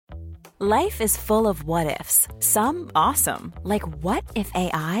Life is full of what-ifs. Some awesome, like what if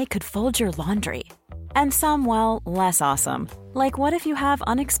AI could fold your laundry? And some, well, less awesome, like what if you have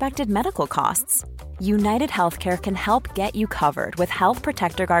unexpected medical costs? United Healthcare can help get you covered with Health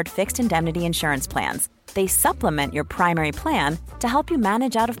Protector Guard fixed indemnity insurance plans. They supplement your primary plan to help you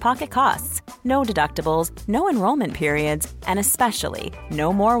manage out-of-pocket costs. No deductibles, no enrollment periods, and especially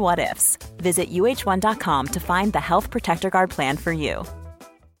no more what-ifs. Visit uh1.com to find the Health Protector Guard plan for you.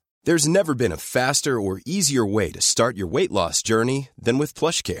 There's never been a faster or easier way to start your weight loss journey than with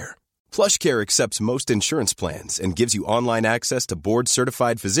PlushCare. PlushCare accepts most insurance plans and gives you online access to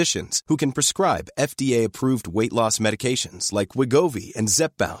board-certified physicians who can prescribe FDA-approved weight loss medications like Wegovy and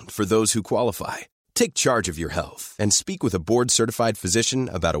Zepbound for those who qualify. Take charge of your health and speak with a board-certified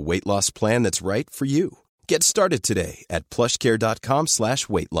physician about a weight loss plan that's right for you. Get started today at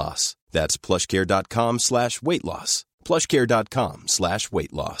plushcare.com/weight loss. That's plushcare.com/weight loss.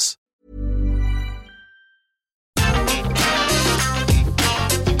 plushcare.com/weight loss.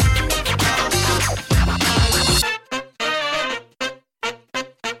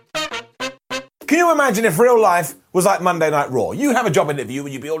 Can you imagine if real life was like Monday Night Raw? You have a job interview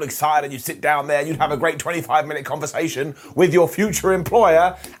and you'd be all excited, you sit down there, you'd have a great 25-minute conversation with your future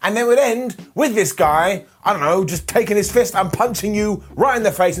employer, and then it would end with this guy, I don't know, just taking his fist and punching you right in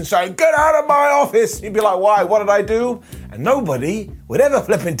the face and saying, "Get out of my office!" You'd be like, "Why? What did I do?" And nobody would ever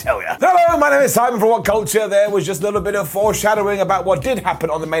flip and tell you. Hello, my name is Simon from What Culture. There was just a little bit of foreshadowing about what did happen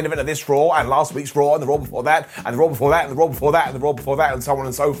on the main event of this Raw and last week's Raw and the Raw before that and the Raw before that and the Raw before that and the Raw before that and so on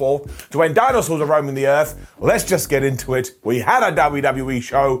and so forth. To when dinosaurs are roaming the earth, let's just get into it. We had a WWE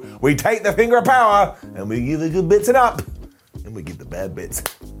show, we take the finger of power and we give the good bits an up and we give the bad bits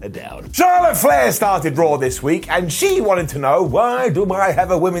a down. Charlotte Flair started Raw this week and she wanted to know, why do I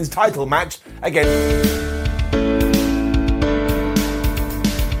have a women's title match against...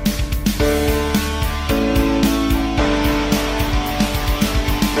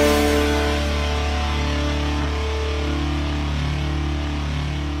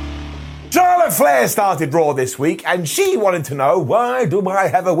 Charlotte Flair started Raw this week and she wanted to know, why do I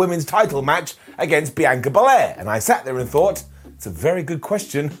have a women's title match against Bianca Belair? And I sat there and thought, it's a very good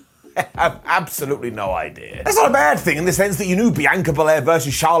question. I have absolutely no idea. That's not a bad thing in the sense that you knew Bianca Belair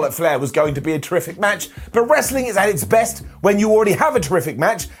versus Charlotte Flair was going to be a terrific match, but wrestling is at its best when you already have a terrific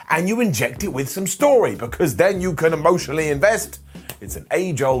match and you inject it with some story, because then you can emotionally invest. It's an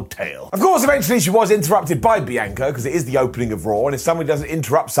age-old tale. Of course, eventually she was interrupted by Bianca, because it is the opening of Raw, and if somebody doesn't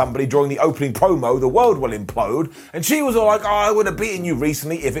interrupt somebody during the opening promo, the world will implode. And she was all like, "Oh, I would have beaten you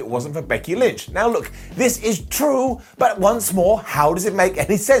recently if it wasn't for Becky Lynch." Now look, this is true, but once more, how does it make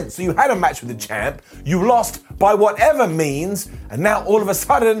any sense? So you had a match with the champ, you lost by whatever means, and now all of a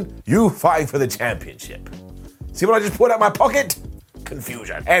sudden, you fight for the championship. See what I just pulled out of my pocket?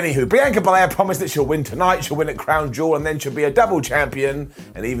 Confusion. Anywho, Bianca Belair promised that she'll win tonight, she'll win at Crown Jewel, and then she'll be a double champion.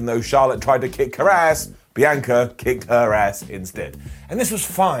 And even though Charlotte tried to kick her ass, Bianca kicked her ass instead. And this was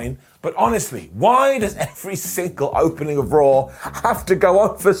fine, but honestly, why does every single opening of Raw have to go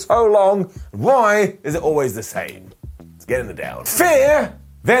on for so long? Why is it always the same? Let's get in the down. Fear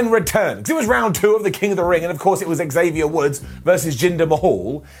then returned. It was round 2 of the King of the Ring, and of course it was Xavier Woods versus Jinder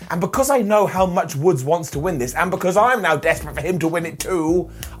Mahal. And because I know how much Woods wants to win this, and because I'm now desperate for him to win it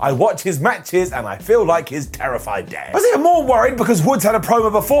too, I watch his matches and I feel like his terrified dad. I was even more worried because Woods had a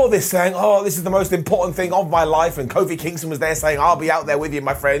promo before this saying, "Oh, this is the most important thing of my life," and Kofi Kingston was there saying, "I'll be out there with you,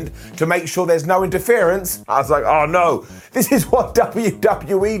 my friend, to make sure there's no interference." I was like, oh no, this is what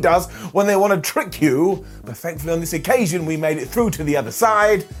WWE does when they want to trick you. But thankfully on this occasion we made it through to the other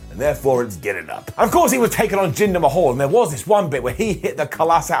side, and therefore it's getting up. And of course he was taking on Jinder Mahal, and there was this one bit where he hit the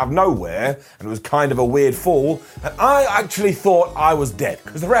Colossus out of nowhere, and it was kind of a weird fall, and I actually thought I was dead,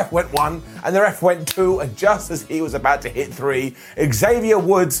 because the ref went 1, and the ref went 2, and just as he was about to hit 3, Xavier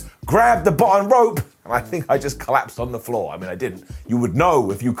Woods grabbed the bottom rope, and I think I just collapsed on the floor. I mean, I didn't. You would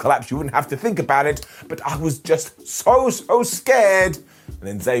know if you collapsed, you wouldn't have to think about it, but I was just so scared. And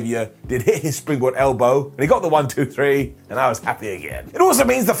then Xavier did hit his springboard elbow, and he got the 1, 2, 3, and I was happy again. It also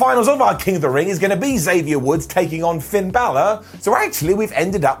means the finals of our King of the Ring is going to be Xavier Woods taking on Finn Balor, so actually we've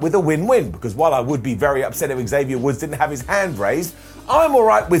ended up with a win-win, because while I would be very upset if Xavier Woods didn't have his hand raised, I'm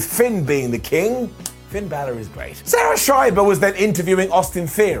alright with Finn being the king. Finn Balor is great. Sarah Schreiber was then interviewing Austin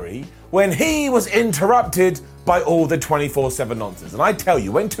Theory when he was interrupted by all the 24/7 nonsense. And I tell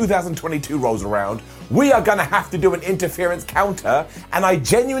you, when 2022 rolls around, we are going to have to do an interference counter, and I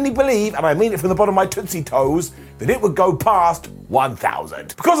genuinely believe, and I mean it from the bottom of my Tootsie Toes, that it would go past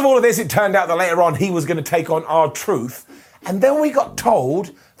 1,000. Because of all of this, it turned out that later on he was going to take on R-Truth, and then we got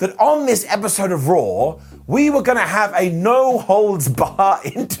told that on this episode of Raw, we were going to have a no-holds-barred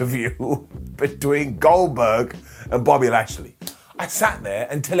interview between Goldberg and Bobby Lashley. I sat there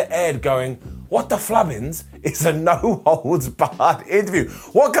until it aired going, what the flubbins is a no-holds-barred interview?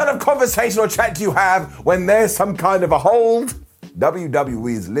 What kind of conversation or chat do you have when there's some kind of a hold?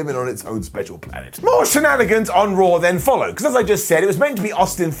 WWE is living on its own special planet. More shenanigans on Raw then followed, because as I just said, it was meant to be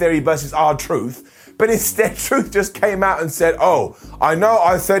Austin Theory versus R-Truth, but instead Truth just came out and said, oh, I know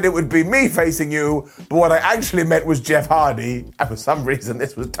I said it would be me facing you, but what I actually meant was Jeff Hardy, and for some reason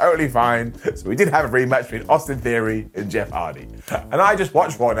this was totally fine, so we did have a rematch between Austin Theory and Jeff Hardy. And I just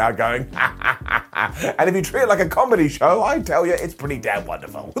watched Raw now going, ha ha ha ha, and if you treat it like a comedy show, I tell you, it's pretty damn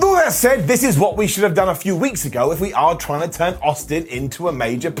wonderful. With all that said, this is what we should have done a few weeks ago if we are trying to turn Austin into a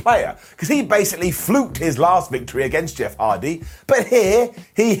major player, because he basically fluked his last victory against Jeff Hardy, but here,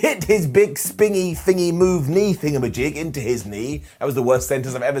 he hit his big spingy thingy move knee thingamajig into his knee. That was the worst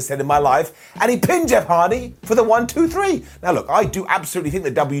sentence I've ever said in my life. And he pinned Jeff Hardy for the 1-2-3. Now look, I do absolutely think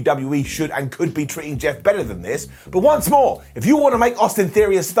that WWE should and could be treating Jeff better than this. But once more, if you want to make Austin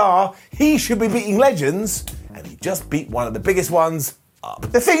Theory a star, he should be beating legends. And he just beat one of the biggest ones up.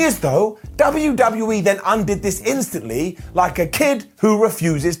 The thing is though, WWE then undid this instantly like a kid who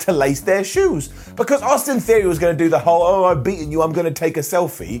refuses to lace their shoes. Because Austin Theory was going to do the whole, oh, I've beaten you, I'm going to take a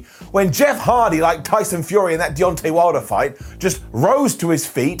selfie, when Jeff Hardy, like Tyson Fury in that Deontay Wilder fight, just rose to his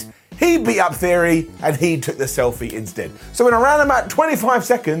feet. He beat up Theory and he took the selfie instead. So in around about 25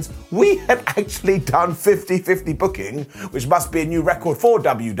 seconds, we had actually done 50-50 booking, which must be a new record for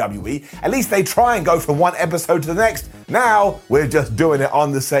WWE. At least they try and go from one episode to the next. Now we're just doing it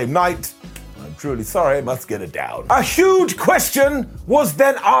on the same night. I'm truly sorry, must get it down. A huge question was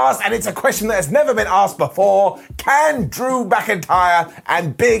then asked, and it's a question that has never been asked before. Can Drew McIntyre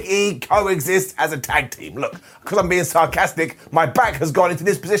and Big E coexist as a tag team? Look, because I'm being sarcastic, my back has gone into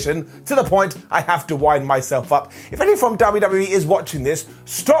this position to the point I have to wind myself up. If anyone from WWE is watching this,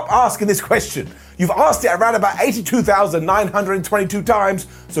 stop asking this question. You've asked it around about 82,922 times,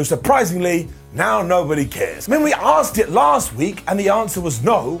 so surprisingly, now nobody cares. I mean, we asked it last week and the answer was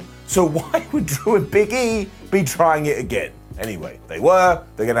no, so why would Drew and Big E be trying it again? Anyway, they're going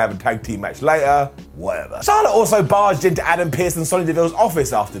to have a tag team match later, whatever. Charlotte also barged into Adam Pearce and Sonya Deville's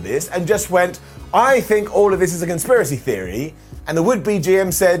office after this and just went, I think all of this is a conspiracy theory. And the would-be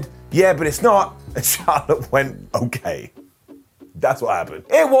GM said, yeah, but it's not. And Charlotte went, okay. That's what happened.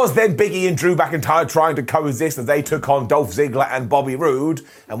 It was then Big E and Drew McIntyre trying to coexist as they took on Dolph Ziggler and Bobby Roode.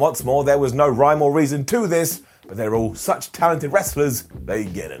 And once more, there was no rhyme or reason to this, but they're all such talented wrestlers, they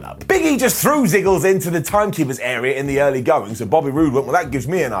get it up. Big E just threw Ziggles into the timekeeper's area in the early going, so Bobby Roode went, well, that gives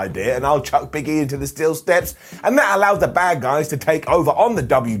me an idea, and I'll chuck Big E into the steel steps, and that allowed the bad guys to take over on the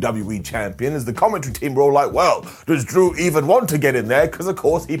WWE champion, as the commentary team were all like, well, does Drew even want to get in there? Because, of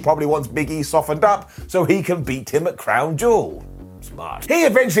course, he probably wants Big E softened up so he can beat him at Crown Jewel. Smart. He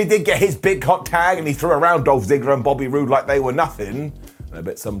eventually did get his big hot tag, and he threw around Dolph Ziggler and Bobby Roode like they were nothing. I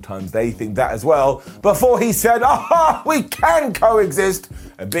bet sometimes they think that as well. Before he said, aha, we can coexist.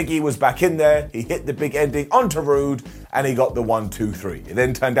 And Big E was back in there. He hit the big ending onto Roode and he got the 1-2-3. It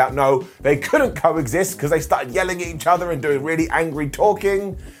then turned out, no, they couldn't coexist because they started yelling at each other and doing really angry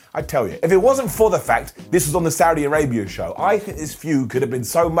talking. I tell you, if it wasn't for the fact this was on the Saudi Arabia show, I think this feud could have been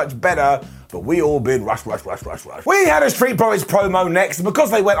so much better, but we all been rush. We had a Street Profits promo next, and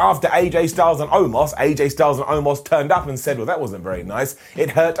because they went after AJ Styles and Omos turned up and said, well, that wasn't very nice. It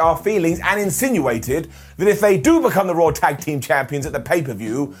hurt our feelings and insinuated that if they do become the Raw Tag Team Champions at the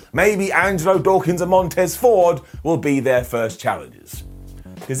pay-per-view, maybe Angelo Dawkins and Montez Ford will be their first challengers.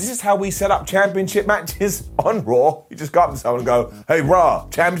 Because this is how we set up championship matches on Raw. You just go up to someone and go, hey, Raw,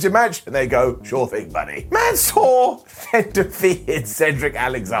 championship match? And they go, sure thing, buddy. Mansoor then defeated Cedric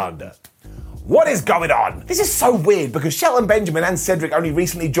Alexander. What is going on? This is so weird because Shelton Benjamin and Cedric only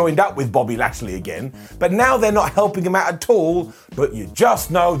recently joined up with Bobby Lashley again, but now they're not helping him out at all, but you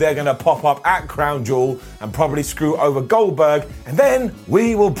just know they're going to pop up at Crown Jewel and probably screw over Goldberg, and then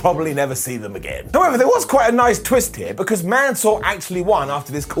we will probably never see them again. However, there was quite a nice twist here because Mansoor actually won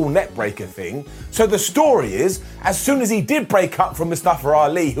after this cool net breaker thing, so the story is, as soon as he did break up from Mustafa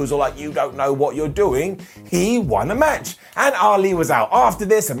Ali, who was all like, you don't know what you're doing, he won a match. And Ali was out after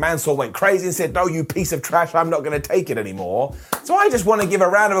this, and Mansoor went crazy and said, no, you piece of trash, I'm not going to take it anymore. So I just want to give a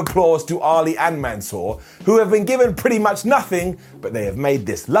round of applause to Ali and Mansoor, who have been given pretty much nothing, but they have made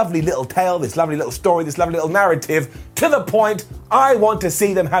this lovely little tale, this lovely little story, this lovely little narrative, to the point I want to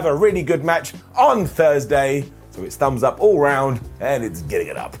see them have a really good match on Thursday. So it's thumbs up all round, and it's getting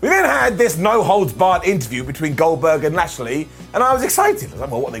it up. We then had this no-holds-barred interview between Goldberg and Lashley, and I was excited. I was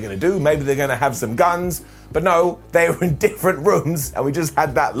like, well, what are they going to do? Maybe they're going to have some guns. But no, they were in different rooms and we just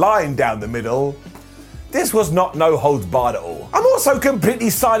had that line down the middle. This was not no holds barred at all. I'm also completely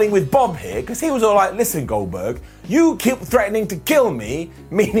siding with Bob here, because he was all like, listen Goldberg, you keep threatening to kill me,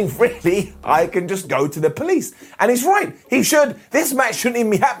 meaning really I can just go to the police. And he's right, he should. This match shouldn't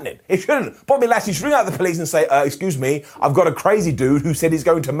even be happening. It shouldn't. Bobby Lashley should ring out the police and say, excuse me, I've got a crazy dude who said he's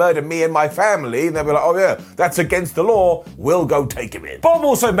going to murder me and my family. And they'll be like, oh yeah, that's against the law. We'll go take him in. Bob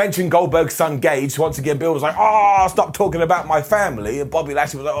also mentioned Goldberg's son Gage. Once again, Bill was like, stop talking about my family. And Bobby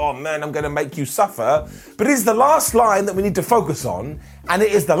Lashley was like, oh man, I'm going to make you suffer. But it is the last line that we need to focus on, and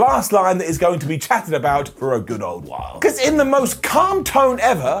it is the last line that is going to be chatted about for a good old while. Because in the most calm tone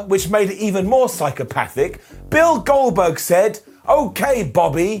ever, which made it even more psychopathic, Bill Goldberg said, okay,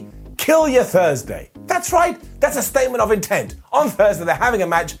 Bobby, kill you Thursday. That's right, that's a statement of intent. On Thursday, they're having a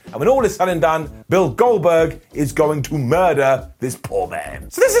match, and when all is said and done, Bill Goldberg is going to murder this poor man.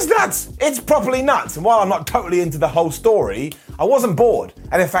 So this is nuts. It's properly nuts. And while I'm not totally into the whole story, I wasn't bored.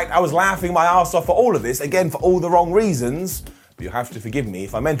 And in fact, I was laughing my ass off for all of this, again, for all the wrong reasons. But you'll have to forgive me.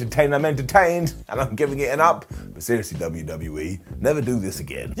 If I'm entertained, I'm entertained, and I'm giving it an up. But seriously, WWE, never do this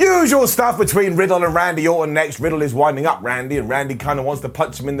again. Usual stuff between Riddle and Randy Orton next. Riddle is winding up Randy, and Randy kind of wants to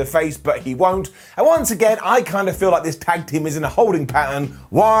punch him in the face, but he won't. And once again, I kind of feel like this tag team is in a holding pattern.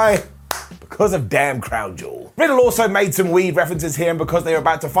 Why? Because of damn Crown Jewel. Riddle also made some weed references here, and because they were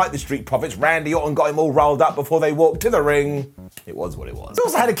about to fight the Street Profits, Randy Orton got him all rolled up before they walked to the ring. It was what it was. He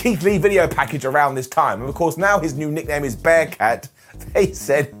also had a Keith Lee video package around this time, and of course now his new nickname is Bearcat. They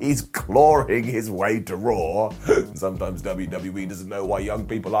said he's clawing his way to Raw. Sometimes WWE doesn't know why young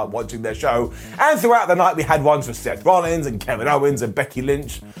people aren't watching their show. And throughout the night we had ones for Seth Rollins and Kevin Owens and Becky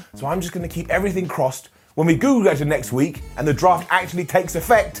Lynch. So I'm just going to keep everything crossed. When we Google it next week and the draft actually takes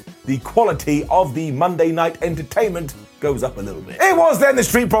effect, the quality of the Monday night entertainment goes up a little bit. It was then the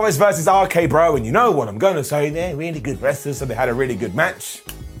Street Profits versus RK Bro, and you know what I'm going to say, they're really good wrestlers, so they had a really good match.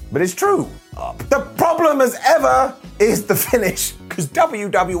 But it's true. The problem as ever is the finish, because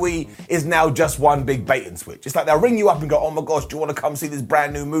WWE is now just one big bait and switch. It's like they'll ring you up and go, oh my gosh, do you want to come see this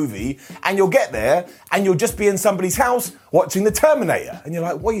brand new movie? And you'll get there and you'll just be in somebody's house watching The Terminator. And you're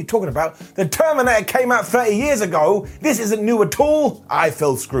like, what are you talking about? The Terminator came out 30 years ago. This isn't new at all. I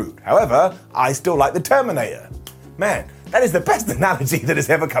feel screwed. However, I still like The Terminator. Man, that is the best analogy that has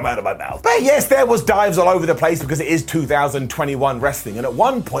ever come out of my mouth. But yes, there was dives all over the place because it is 2021 wrestling. And at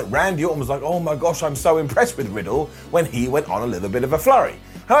one point, Randy Orton was like, oh my gosh, I'm so impressed with Riddle, when he went on a little bit of a flurry.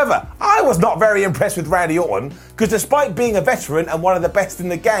 However, I was not very impressed with Randy Orton because despite being a veteran and one of the best in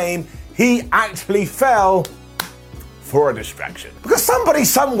the game, he actually fell for a distraction. Because somebody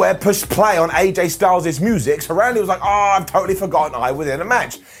somewhere pushed play on AJ Styles' music, so Randy was like, I've totally forgotten I was in a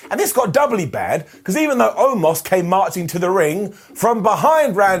match. And this got doubly bad, because even though Omos came marching to the ring, from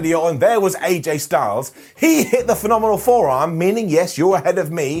behind Randy Orton, there was AJ Styles. He hit the phenomenal forearm, meaning, yes, you're ahead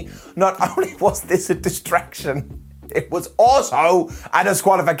of me. Not only was this a distraction, it was also a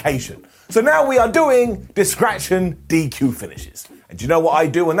disqualification. So now we are doing distraction DQ finishes. And do you know what I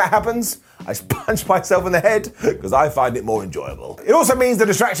do when that happens? I punch myself in the head because I find it more enjoyable. It also means the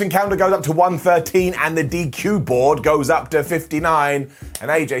distraction counter goes up to 113 and the DQ board goes up to 59.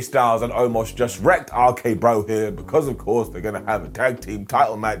 And AJ Styles and Omos just wrecked RK Bro here because, of course, they're going to have a tag team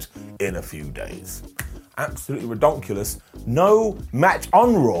title match in a few days. Absolutely redonkulous. No match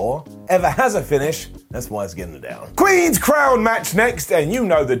on Raw ever has a finish. That's why it's getting it down. Queen's Crown match next, and you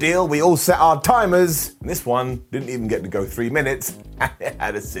know the deal. We all set our timers. This one didn't even get to go 3 minutes, and it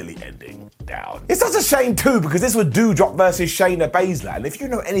had a silly ending. Down. It's such a shame too, because this was Doudrop versus Shayna Baszler, and if you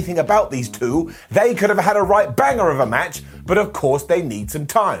know anything about these two, they could have had a right banger of a match, but of course they need some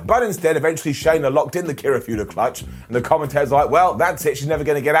time. But instead, eventually Shayna locked in the Kira Fuda clutch, and the commentators are like, well, that's it, she's never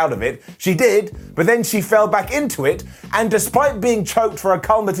going to get out of it. She did, but then she fell back into it, and despite being choked for a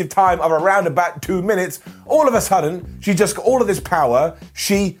cumulative time of around about 2 minutes, all of a sudden, she just got all of this power.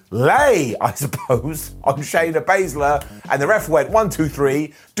 She lay, I suppose, on Shayna Baszler, and the ref went 1, 2,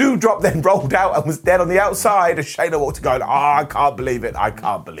 3. Doudrop then rolled out and was dead on the outside as Shayna walked going, I can't believe it, I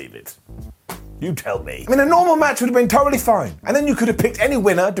can't believe it. You tell me. I mean, a normal match would have been totally fine. And then you could have picked any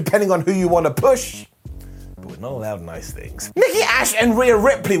winner depending on who you want to push. But we're not allowed nice things. Nikki Ash and Rhea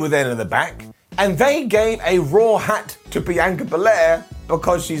Ripley were then in the back, and they gave a Raw hat to Bianca Belair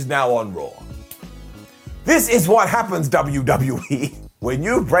because she's now on Raw. This is what happens, WWE. When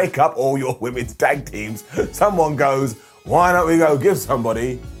you break up all your women's tag teams, someone goes, why don't we go give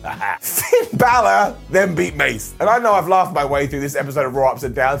somebody a hat? Finn Balor then beat Mace. And I know I've laughed my way through this episode of Raw Ups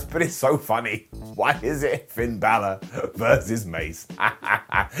and Downs, but it's so funny. Why is it Finn Balor versus Mace?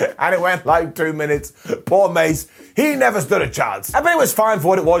 And it went like 2 minutes. Poor Mace, he never stood a chance. But it was fine for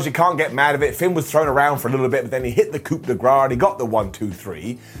what it was. You can't get mad at it. Finn was thrown around for a little bit, but then he hit the coup de grace and he got the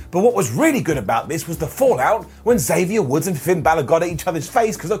 1-2-3. But what was really good about this was the fallout when Xavier Woods and Finn Balor got at each other's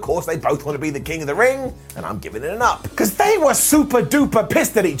face, because of course they both want to be the king of the ring, and I'm giving it an up. Because they were super duper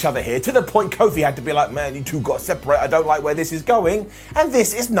pissed at each other here, to the point Kofi had to be like, man, you two got to separate, I don't like where this is going. And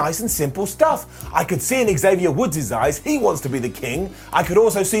this is nice and simple stuff. I could see in Xavier Woods' eyes, he wants to be the king. I could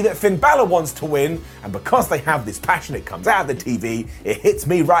also see that Finn Balor wants to win, and because they have this passion, it comes out of the TV, it hits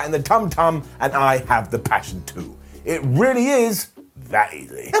me right in the tum-tum, and I have the passion too. It really is that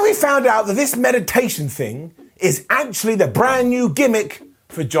easy. Then we found out that this meditation thing is actually the brand new gimmick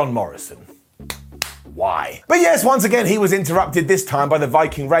for John Morrison. Why? But yes, once again, he was interrupted this time by the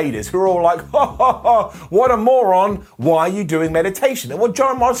Viking Raiders, who are all like, ha ha ha, what a moron, why are you doing meditation? And what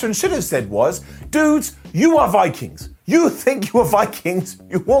John Morrison should have said was, dudes, you are Vikings. You think you are Vikings,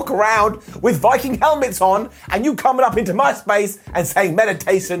 you walk around with Viking helmets on, and you coming up into my space and saying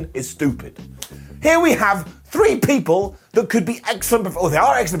meditation is stupid. Here we have 3 people that could be excellent, or they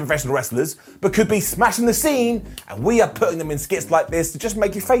are excellent professional wrestlers, but could be smashing the scene, and we are putting them in skits like this to just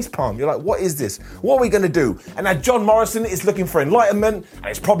make you facepalm. You're like, what is this? What are we going to do? And now John Morrison is looking for enlightenment, and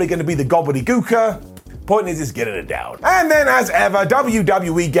it's probably going to be the gobbledygooker. Point is getting it down. And then, as ever,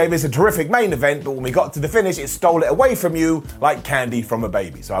 WWE gave us a terrific main event, but when we got to the finish, it stole it away from you like candy from a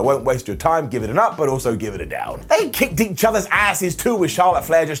baby. So I won't waste your time, give it an up, but also give it a down. They kicked each other's asses too, with Charlotte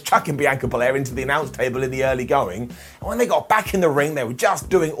Flair just chucking Bianca Belair into the announce table in the early going. And when they got back in the ring, they were just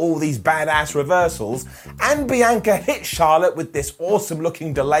doing all these badass reversals, and Bianca hit Charlotte with this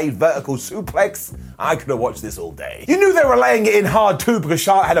awesome-looking delayed vertical suplex. I could have watched this all day. You knew they were laying it in hard too, because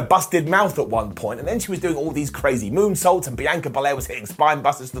Charlotte had a busted mouth at one point, and then she was doing all these crazy moonsaults, and Bianca Belair was hitting spine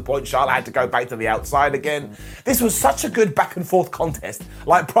busters to the point Charlotte had to go back to the outside again. This was such a good back and forth contest,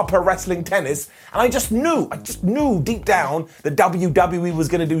 like proper wrestling tennis, and I just knew deep down that WWE was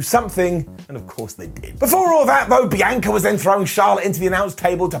going to do something, and of course they did. Before all that though, Bianca was then throwing Charlotte into the announce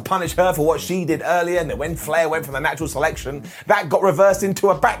table to punish her for what she did earlier, and then when Flair went for the natural selection, that got reversed into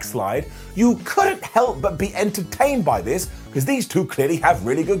a backslide. You couldn't help but be entertained by this, because these two clearly have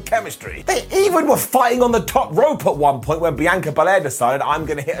really good chemistry. They even were fighting on the top rope at one point when Bianca Belair decided, I'm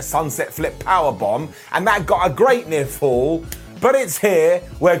going to hit a sunset flip powerbomb, and that got a great near fall. But it's here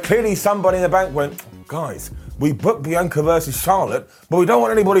where clearly somebody in the bank went, guys, we booked Bianca versus Charlotte, but we don't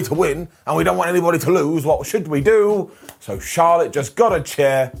want anybody to win, and we don't want anybody to lose. What should we do? So Charlotte just got a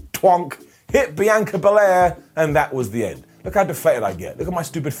chair, twonk, hit Bianca Belair, and that was the end. Look how deflated I get. Look at my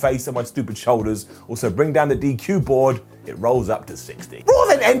stupid face and my stupid shoulders. Also, bring down the DQ board. It rolls up to 60. Raw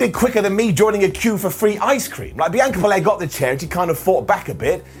then ended quicker than me joining a queue for free ice cream. Like, Bianca Belair got the chair and she kind of fought back a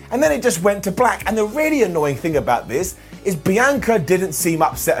bit, and then it just went to black. And the really annoying thing about this is Bianca didn't seem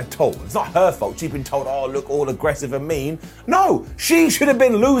upset at all. It's not her fault. She'd been told, oh, look, all aggressive and mean. No, she should have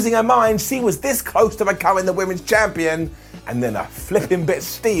been losing her mind. She was this close to becoming the women's champion, and then a flipping bit of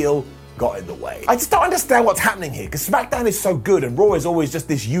steel got in the way. I just don't understand what's happening here, because SmackDown is so good and Raw is always just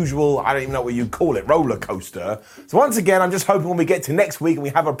this usual, I don't even know what you'd call it, roller coaster. So once again, I'm just hoping when we get to next week and we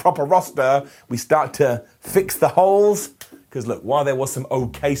have a proper roster, we start to fix the holes. Because look, while there was some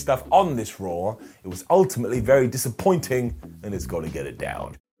okay stuff on this Raw, it was ultimately very disappointing, and it's got to get it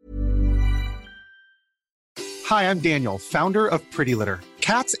down. Hi, I'm Daniel, founder of Pretty Litter.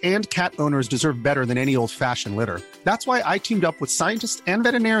 Cats and cat owners deserve better than any old-fashioned litter. That's why I teamed up with scientists and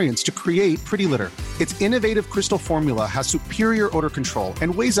veterinarians to create Pretty Litter. Its innovative crystal formula has superior odor control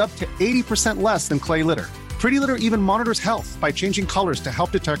and weighs up to 80% less than clay litter. Pretty Litter even monitors health by changing colors to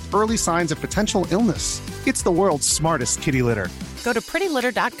help detect early signs of potential illness. It's the world's smartest kitty litter. Go to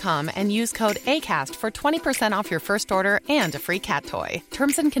prettylitter.com and use code ACAST for 20% off your first order and a free cat toy.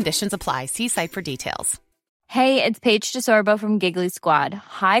 Terms and conditions apply. See site for details. Hey, it's Paige DeSorbo from Giggly Squad.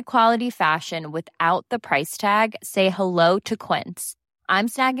 High quality fashion without the price tag. Say hello to Quince. I'm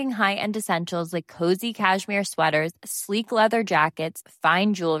snagging high-end essentials like cozy cashmere sweaters, sleek leather jackets,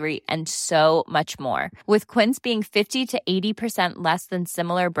 fine jewelry, and so much more. With Quince being 50 to 80% less than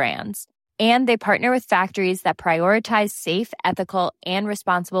similar brands. And they partner with factories that prioritize safe, ethical, and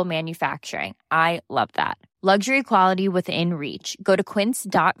responsible manufacturing. I love that. Luxury quality within reach. Go to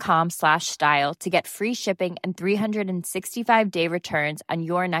quince.com/style to get free shipping and 365-day returns on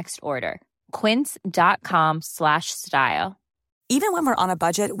your next order. Quince.com/style. Even when we're on a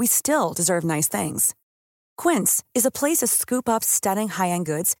budget, we still deserve nice things. Quince is a place to scoop up stunning high-end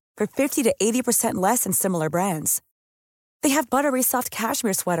goods for 50 to 80% less than similar brands. They have buttery soft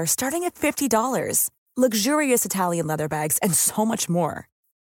cashmere sweaters starting at $50, luxurious Italian leather bags, and so much more.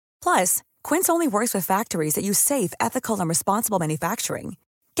 Plus, Quince only works with factories that use safe, ethical, and responsible manufacturing.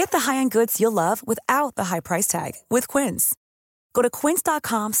 Get the high-end goods you'll love without the high price tag with Quince. Go to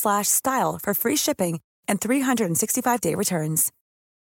quince.com/style for free shipping and 365-day returns.